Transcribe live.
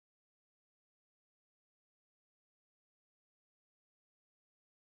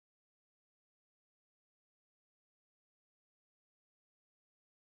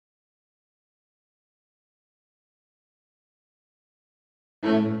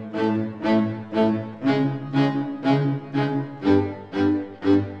What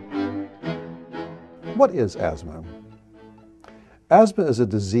is asthma? Asthma is a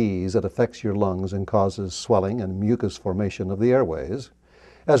disease that affects your lungs and causes swelling and mucus formation of the airways,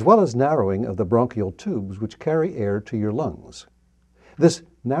 as well as narrowing of the bronchial tubes which carry air to your lungs. This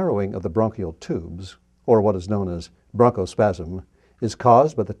narrowing of the bronchial tubes, or what is known as bronchospasm, is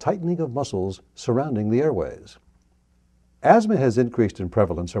caused by the tightening of muscles surrounding the airways. Asthma has increased in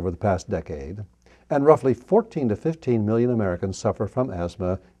prevalence over the past decade, and roughly 14 to 15 million Americans suffer from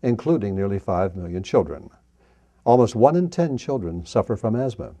asthma, including nearly 5 million children. Almost 1 in 10 children suffer from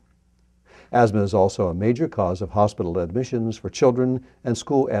asthma. Asthma is also a major cause of hospital admissions for children and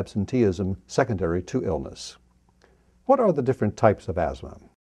school absenteeism secondary to illness. What are the different types of asthma?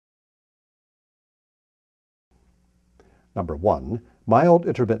 Number 1, mild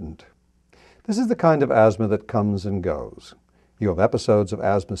intermittent. This is the kind of asthma that comes and goes. You have episodes of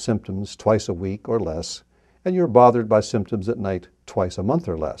asthma symptoms twice a week or less, and you're bothered by symptoms at night twice a month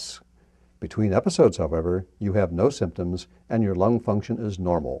or less. Between episodes, however, you have no symptoms and your lung function is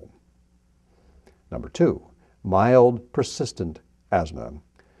normal. Number 2, mild persistent asthma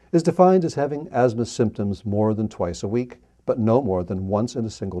is defined as having asthma symptoms more than twice a week, but no more than once in a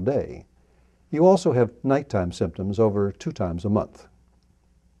single day. You also have nighttime symptoms over 2 times a month.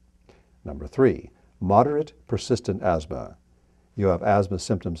 Number 3, moderate persistent asthma. You have asthma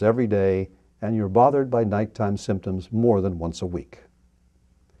symptoms every day, and you're bothered by nighttime symptoms more than once a week.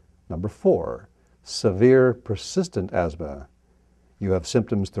 Number 4, severe persistent asthma. You have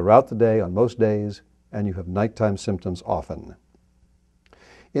symptoms throughout the day on most days, and you have nighttime symptoms often.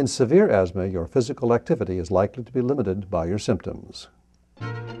 In severe asthma, your physical activity is likely to be limited by your symptoms.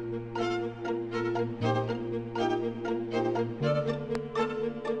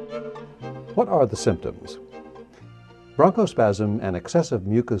 What are the symptoms? Bronchospasm and excessive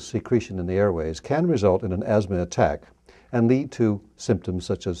mucus secretion in the airways can result in an asthma attack and lead to symptoms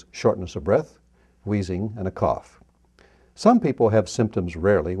such as shortness of breath, wheezing, and a cough. Some people have symptoms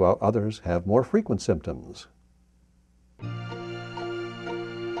rarely, while others have more frequent symptoms.